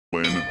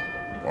When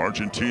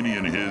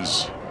Argentinian,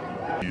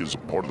 he is a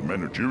part of the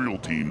managerial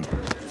team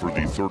for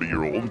the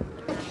 30-year-old.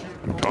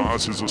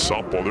 Ancajas is a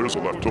southpaw. There's a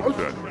left hook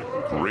that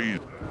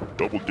great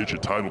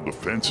double-digit title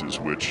defenses,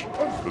 which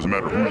doesn't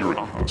matter who you're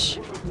Ancajas.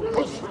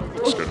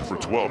 Scheduled for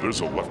 12. There's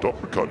a left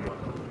uppercut.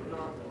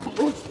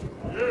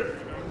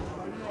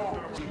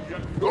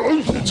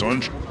 It's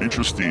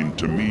interesting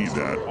to me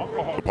that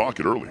the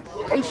pocket early.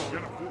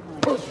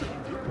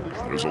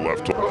 There's a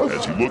left hook.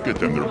 As you look at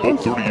them, they're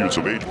both 30 years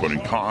of age, but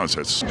Ancajas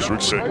has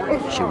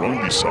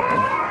Sarungi-san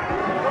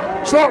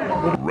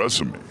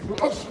resume.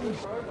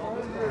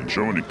 And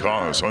Jerwin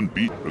Ancajas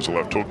unbeaten. There's a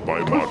left hook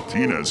by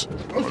Martinez.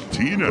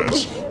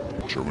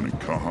 Jerwin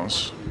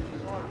Ancajas.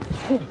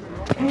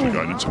 The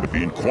guidance of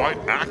being quite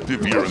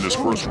active here in this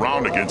first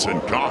round against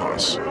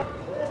Ancajas.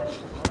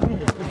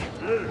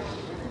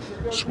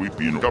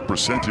 Sweeping a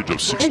percentage of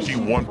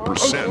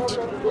 61%.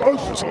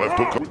 There's a left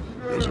hook.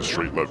 There's a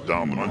straight left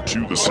down on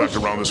to the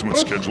second round. This one's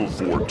scheduled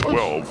for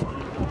 12.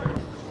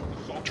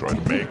 Trying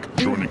to make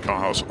Jerwin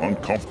Ancajas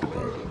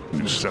uncomfortable.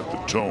 To set the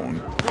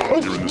tone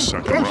here in the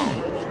second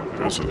round.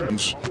 There's a,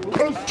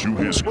 to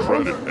his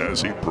credit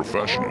as a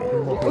professional.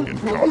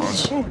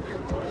 Ancajas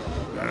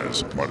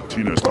as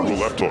Martinez through a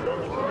left hook.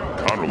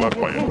 Counter left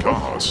by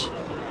Ancajas.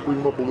 Bring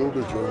him up a little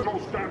bit, Joe.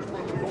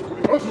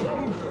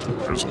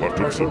 There's a left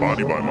hook to the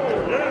body by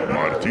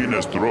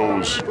Martinez.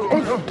 Throws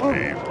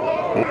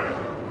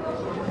a...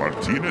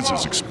 Martinez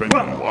is expending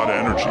a lot of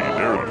energy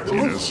there.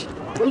 Martinez.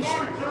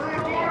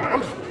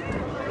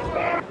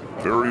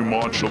 Very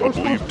much, I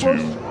believe, to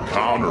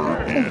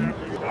counter in.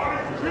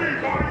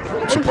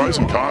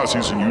 Surprising Ancajas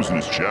isn't using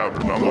his jab.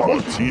 But now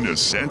Martinez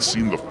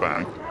sensing the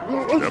fact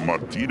that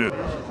Martinez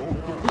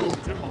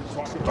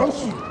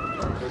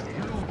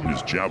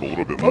his jab a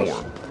little bit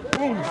more.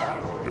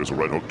 There's a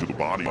right hook to the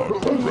body,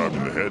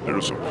 grabbing the head.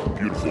 There's a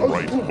beautiful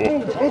right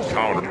hook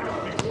counter.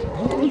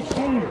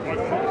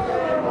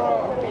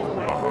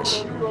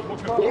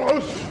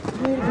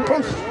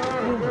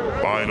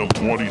 Final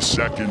 20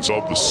 seconds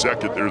of the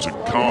second. There's a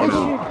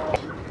counter.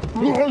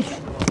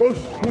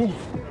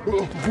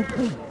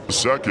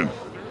 Second.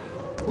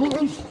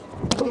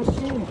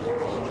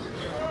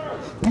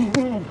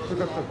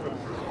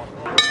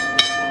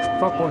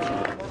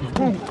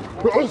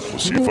 We'll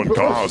see if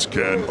Ancajas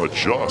can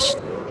adjust.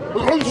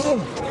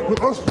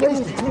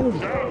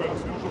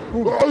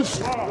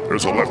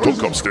 There's a left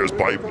hook upstairs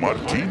by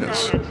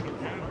Martinez.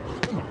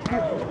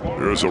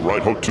 There's a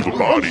right hook to the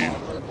body.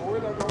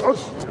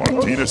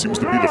 Martinez seems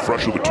to be the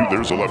fresher of the two.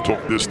 There's a left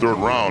hook this third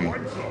round.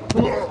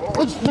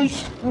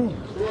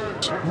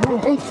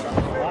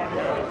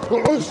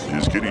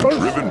 He's getting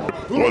driven.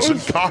 Was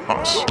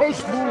Ancajas.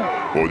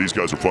 Boy, these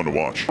guys are fun to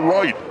watch.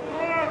 Right.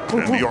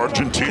 And the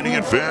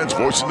Argentinian fans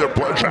voicing their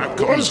pleasure.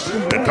 Because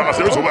Ancajas,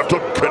 there's a left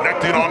hook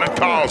connecting on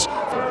Ancajas.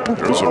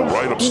 There's a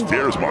right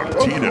upstairs.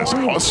 Martinez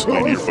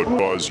hustling here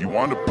because you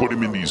want to put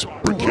him in these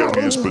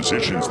precarious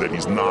positions that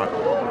he's not.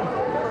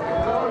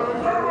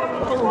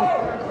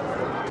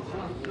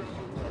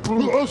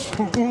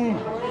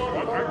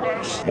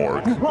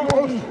 Mark.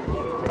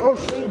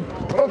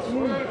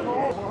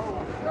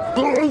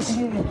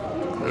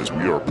 As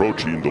we are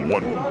approaching the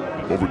one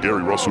over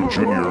Gary Russell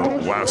Jr.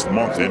 last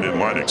month in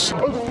Atlantic.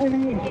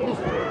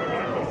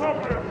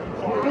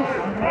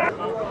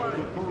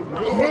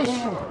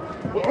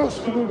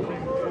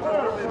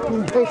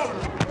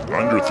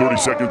 Under 30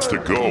 seconds to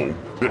go.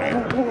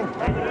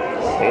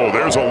 Oh,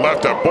 there's a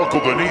left that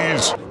buckled the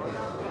knees.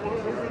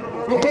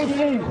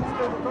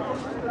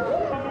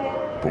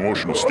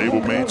 Promotional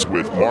stablemates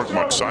with Mark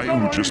Maxaya,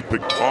 who just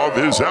picked off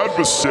his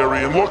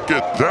adversary, and look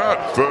at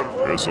that.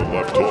 There's a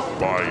left hook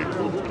by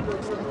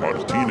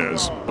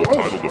Martinez.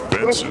 Title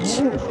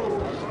defenses.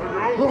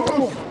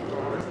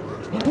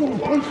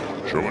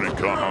 Jerwin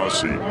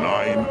Ancajas, a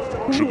 9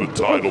 to the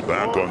title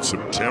back on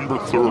September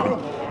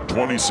 3rd,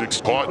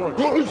 26 caught.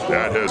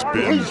 That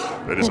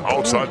is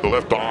outside the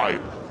left eye.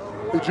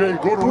 Hey Jay,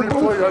 go to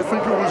replay. I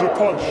think it was a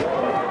punch.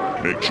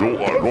 Make Joe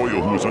Arroyo,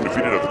 who was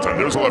undefeated at the time.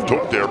 There's a left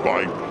hook there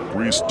by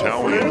Reese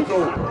telling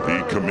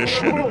the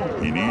commission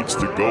he needs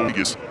to go.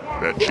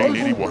 That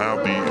J80 will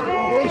have the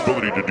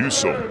ability to do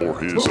so for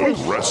his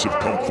aggressive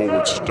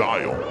come-forward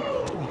style.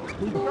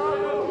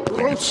 I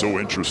think it's so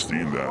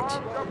interesting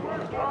that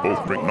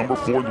both ranked number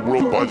 4 in the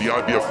world by the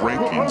IBF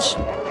rankings.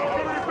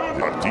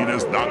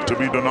 Martinez not to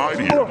be denied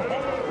here.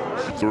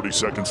 30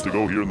 seconds to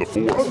go here in the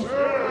fourth.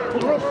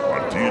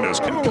 Martinez,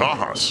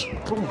 Ancajas.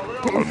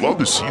 I love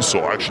the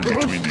seesaw action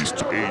between these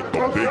two.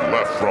 A big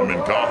left from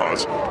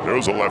Ancajas.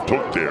 There's a left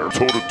hook there.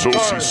 Toe-to-toe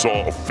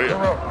seesaw affair.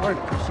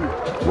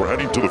 We're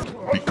heading to the...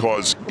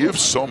 Because if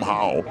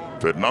somehow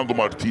Fernando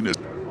Martinez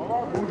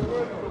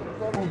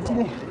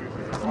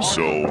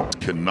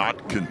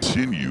cannot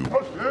continue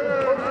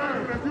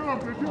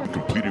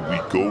completed, we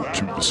go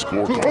to the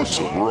scorecard.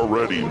 So we're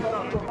already...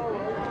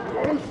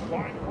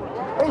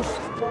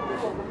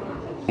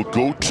 We'll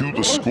go to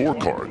the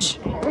scorecards.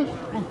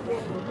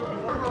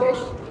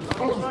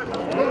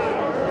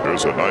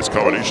 There's a nice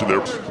combination there.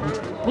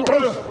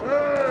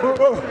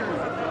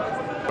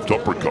 Left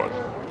uppercut.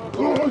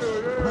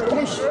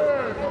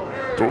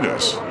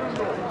 Martinez.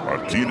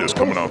 Martinez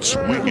coming out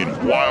swinging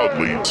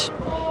wildly.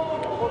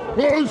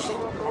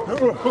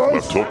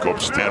 Left hook up,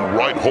 stand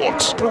right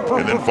hooks,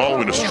 and then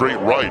following a straight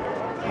right.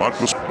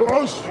 Marcos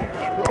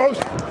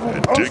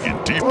and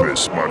digging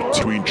deepest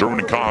between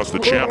Jerwin Ancajas, the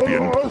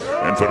champion,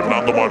 and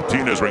Fernando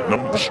Martinez, right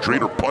number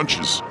straighter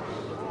punches.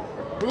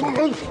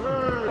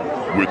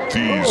 With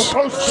these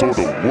sort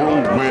of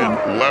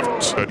whirlwind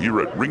lefts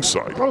here at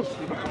ringside,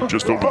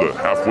 just over the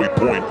halfway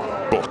point,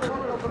 hook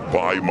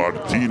by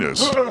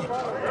Martinez.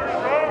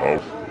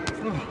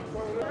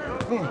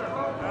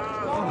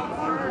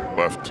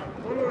 Left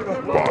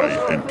by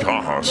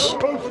Ancajas.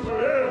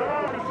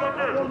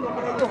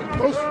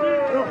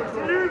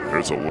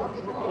 There's a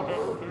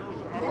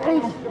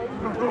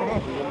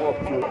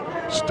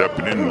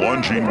stepping in,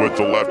 lunging with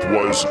the left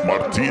was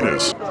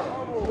Martinez.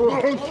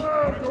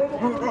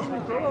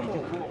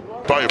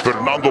 By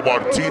Fernando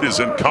Martinez,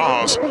 and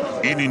Ancajas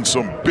eating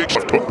some big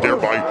left hook there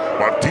by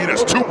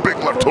Martinez. Two big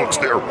left hooks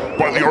there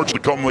by the arch to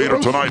come later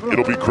tonight.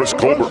 It'll be Chris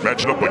Colbert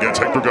matching up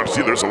against Hector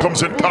Garcia.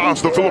 Comes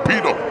Ancajas, the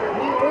Filipino.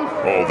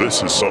 Oh,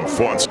 this is some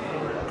fun.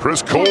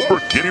 Chris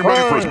Colbert getting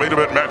ready for his main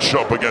event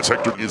matchup against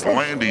Hector is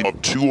landing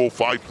of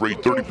 205 for a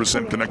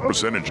 30% connect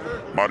percentage.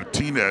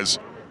 Martinez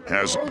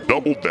has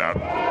doubled that.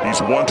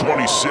 He's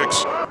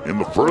 126 in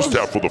the first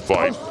half of the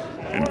fight.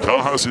 And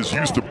Ancajas is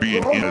used to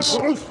being is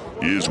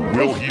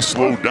will he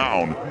slow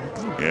down?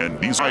 And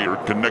he's higher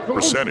connect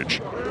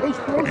percentage.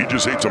 But he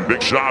just ate some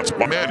big shots.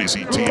 My man is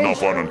teeing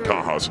up on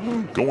Ancajas.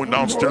 Going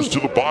downstairs to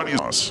the body.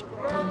 As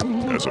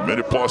a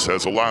minute plus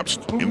has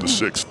elapsed in the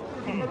sixth.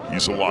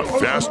 He's a lot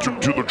faster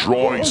to the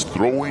draw. He's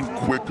throwing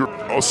quicker.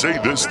 I'll say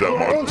this, that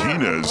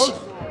Martinez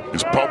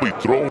is probably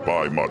thrown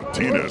by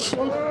Martinez.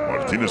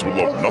 Martinez would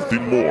love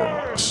nothing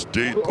more.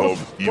 State of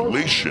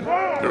elation.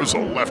 There's a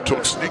left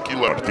hook, sneaky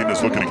left.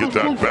 Martinez looking to get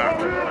that back,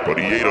 but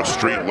he ate a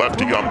straight left.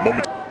 He got a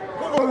moment.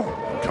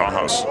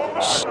 Ancajas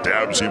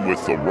stabs him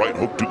with the right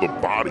hook to the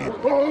body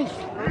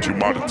to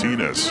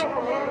Martinez.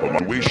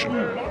 Evaluation.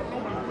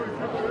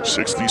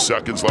 60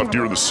 seconds left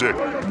here in the sixth.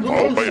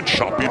 Followed by a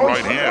chopping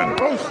right hand.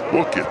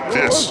 Look at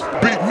this.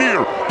 Beat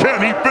near.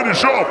 Can he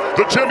finish off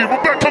the champion?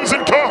 But back comes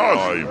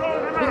Ancajas.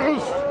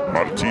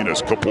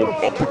 Martinez, couple of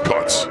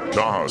uppercuts.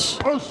 Ancajas.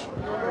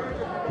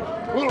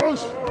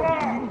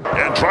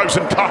 And drives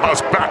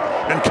Ancajas back.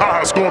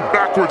 Ancajas going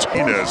backwards.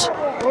 Inez.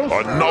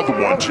 Another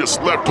one.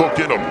 Just left hook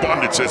in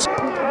abundance. Big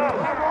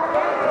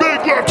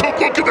left hook.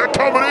 Look at that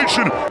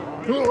combination.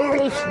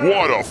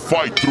 What a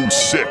fight through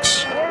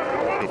six.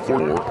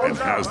 And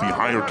has the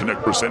higher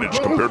connect percentage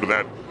compared to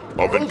that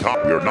of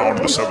Ancajas. We are now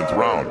into the seventh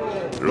round.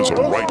 There's a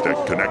right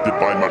that connected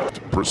by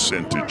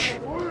percentage.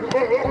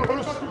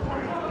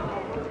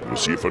 We'll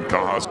see if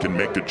Ancajas can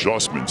make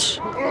adjustments.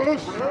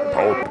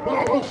 Power.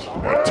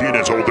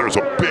 Martinez, oh, there's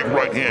a big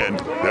right hand.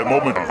 That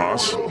moment,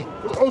 Ancajas.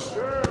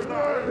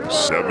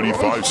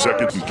 75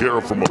 seconds in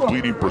care from a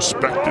bleeding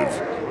perspective.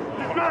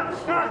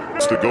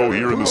 It's to go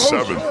here in the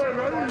seventh.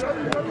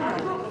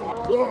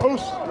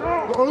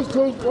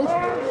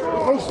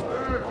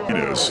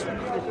 Martinez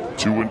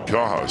to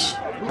Ancajas.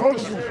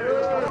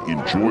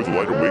 Enjoy the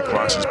lighter weight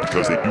classes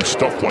because they do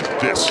stuff like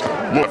this.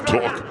 Left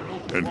hook.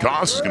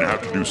 Ancajas is going to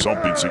have to do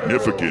something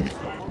significant.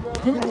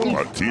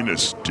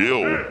 Martinez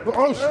still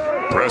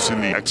pressing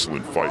the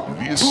excellent fight. And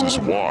this is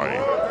why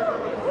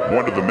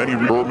one of the many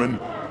Berman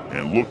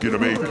and looking to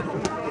make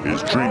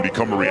his dream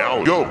become a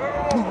reality. Go.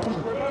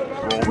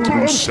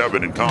 Through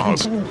seven.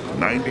 Ancajas,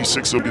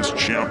 96 of his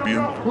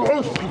champion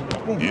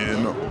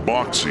in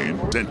boxing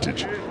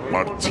percentage.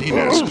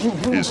 Martinez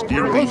is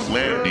nearly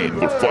landing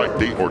the fight.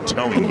 They are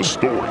telling the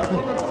story.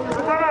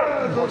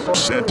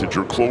 Percentage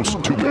are close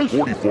to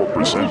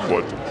 44%,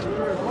 but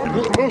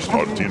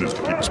Martinez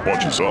to keep his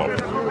punches up.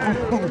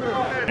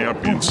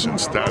 Champion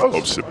since that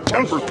of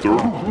September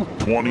 3rd,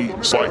 20.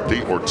 Fight.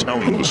 They are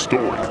telling the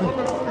story.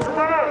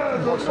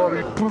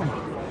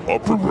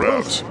 Upper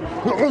grabs.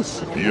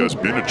 He has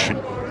been a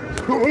champion.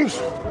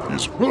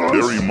 He's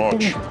very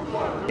much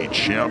a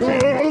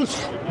champion.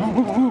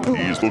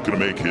 He's looking to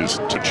make his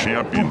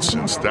champion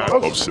since that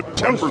of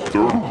September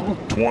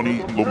 3rd,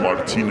 20.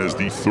 Martinez,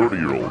 the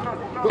 30-year-old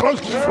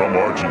from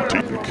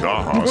Argentina.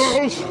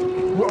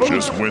 Ancajas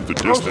just went the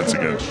distance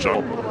against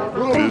John.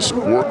 This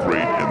work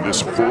rate and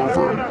this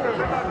fervor.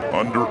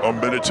 Under a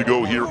minute to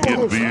go here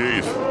in the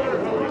eighth.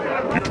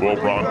 The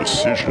 12-round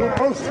decision.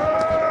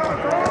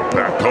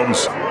 Back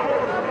comes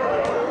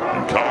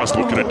Ancajas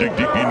looking to dig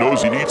deep. He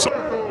knows he needs some.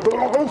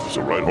 There's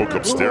a right hook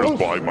upstairs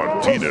by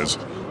Martinez.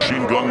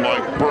 Machine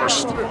gun-like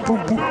burst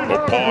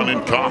upon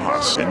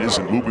Ancajas and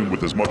isn't moving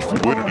with as much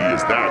fluidity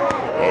as that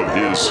of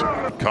his.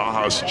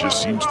 Ancajas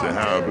just seems to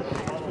have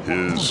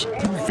his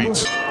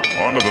feet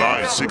onto the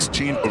eye.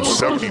 16 of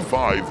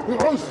 75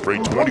 for a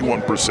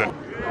 21%.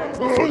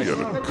 Thought he had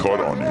a cut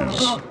on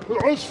his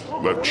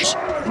left cheek.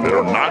 That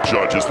are not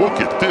judges. Look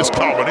at this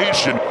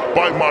combination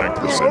by my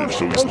percentage.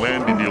 So he's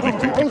landing nearly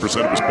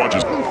 50% of his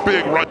punches.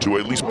 Big right to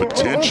at least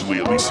potentially,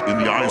 at least in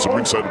the eyes of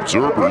ringside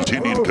observers,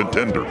 Indian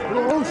contender.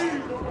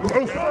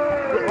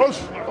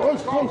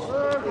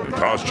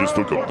 Ancajas just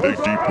took a big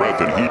deep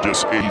breath and he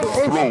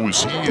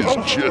throws. He is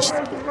just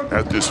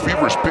at this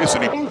feverish pace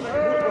and he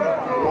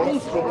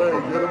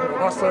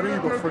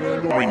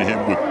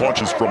him with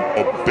punches from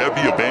a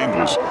bevy of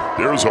angles.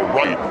 There's a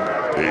right,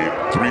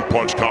 a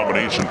three-punch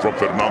combination from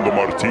Fernando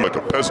Martinez, like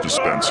a pest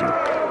dispenser.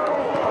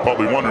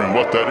 Probably wondering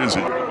what that is.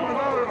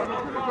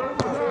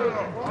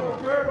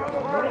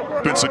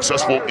 Been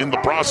successful in the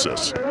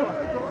process.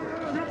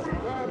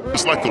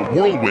 It's like a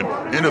whirlwind.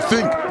 And to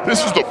think,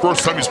 this is the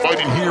first time he's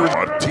fighting here.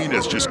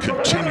 Martinez just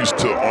continues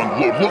to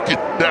unload. Look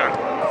at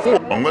that.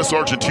 Unless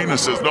Argentina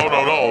says, no,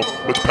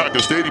 let's pack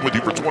a stadium with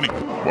you for 20.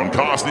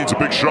 Ancajas needs a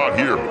big shot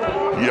here.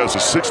 He has a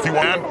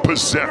 61 and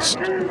possessed.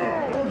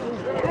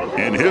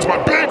 In his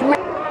mind, big run.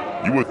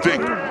 You would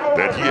think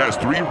that he has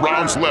 3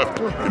 rounds left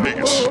in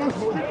Vegas.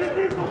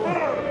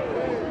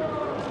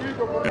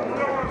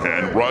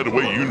 And right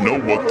away, you know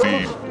what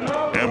the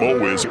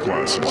MO is,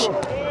 classes.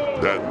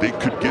 That they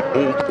could get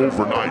old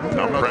overnight.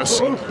 Now I'm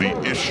pressing the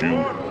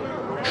issue,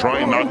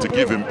 trying not to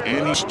give him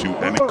any to,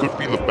 and it could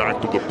be the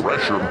fact of the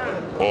pressure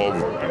of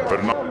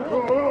Fernando.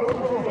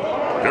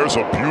 There's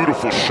a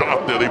beautiful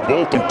shot there. They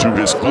bolt into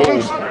his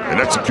flow and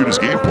execute his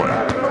game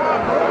plan.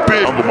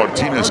 Big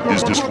Martinez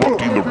is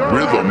disrupting the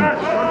rhythm,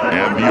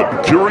 and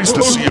I'm curious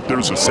to see if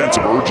there's a sense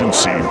of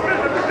urgency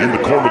in the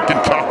corner of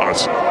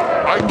Ancajas.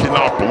 I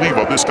cannot believe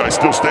how this guy's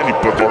still standing,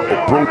 but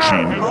they're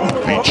approaching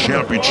the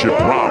championship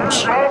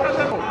rounds.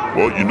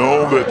 Well, you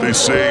know that they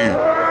say,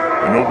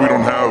 we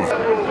don't have.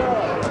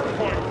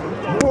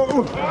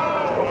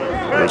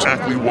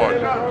 Exactly what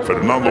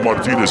Fernando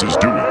Martinez is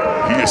doing.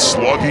 He is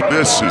slugging.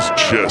 This is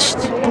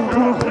just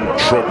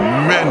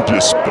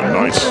tremendous. A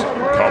nice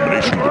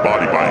combination of the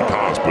body by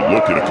Ancajas, but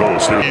look at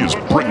Ancajas there. He is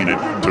bringing it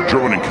to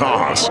Jerwin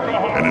Ancajas,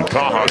 and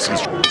Ancajas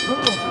is a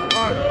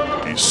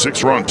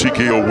 6-round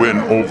TKO win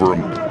over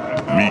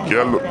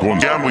Miguel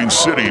Gonzalez. Gambling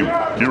City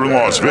here in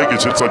Las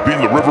Vegas. It's like being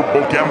the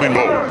riverboat gambling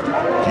low.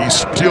 He's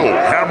still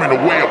hammering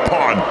away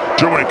upon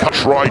Jerwin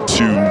Ancajas. Tried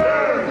to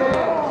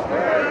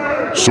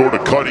sort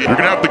of cut it. You're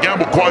going to have to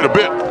gamble quite a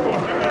bit.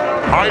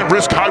 High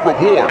risk, high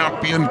reward.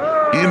 Champion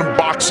in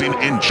boxing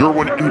in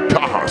Jerwin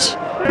Ancajas.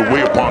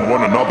 Away upon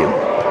one another.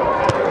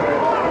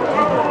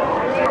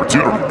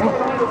 Opportunity.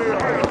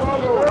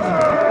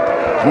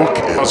 Look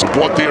at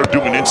what they are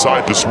doing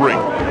inside this ring.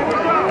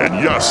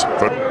 And yes,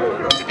 the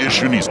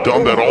issue, and he's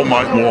done that all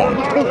night long.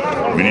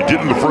 I mean, he did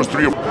in the first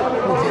 3 of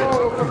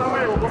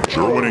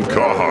Jerwin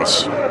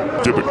Ancajas.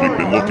 Typically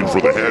been looking for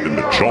the head and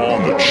the jaw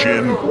and the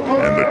chin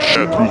and the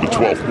chest through the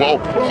 12th. Well,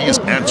 he has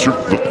answered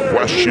the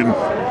question.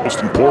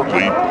 Most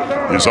importantly,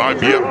 his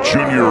IBF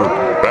Junior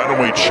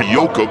Bantamweight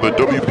Chioka, the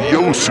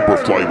WBO Super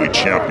Flyweight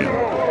Champion.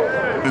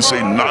 They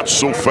say not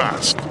so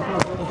fast.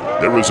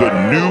 There is a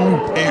new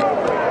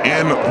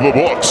in the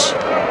books.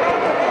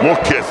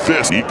 Look at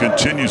this. He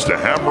continues to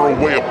hammer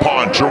away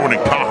upon Jerwin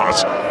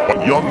Ancajas, a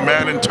young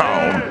man in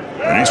town,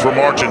 and he's from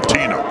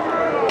Argentina.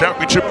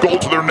 Championship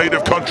gold to their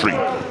native country.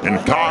 And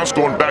Ancajas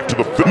going back to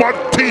the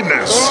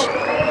Martinez.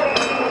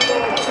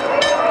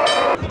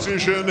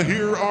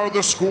 Here are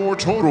the score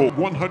total: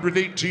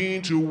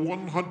 118 to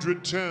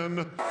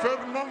 110.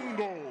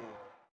 Fernando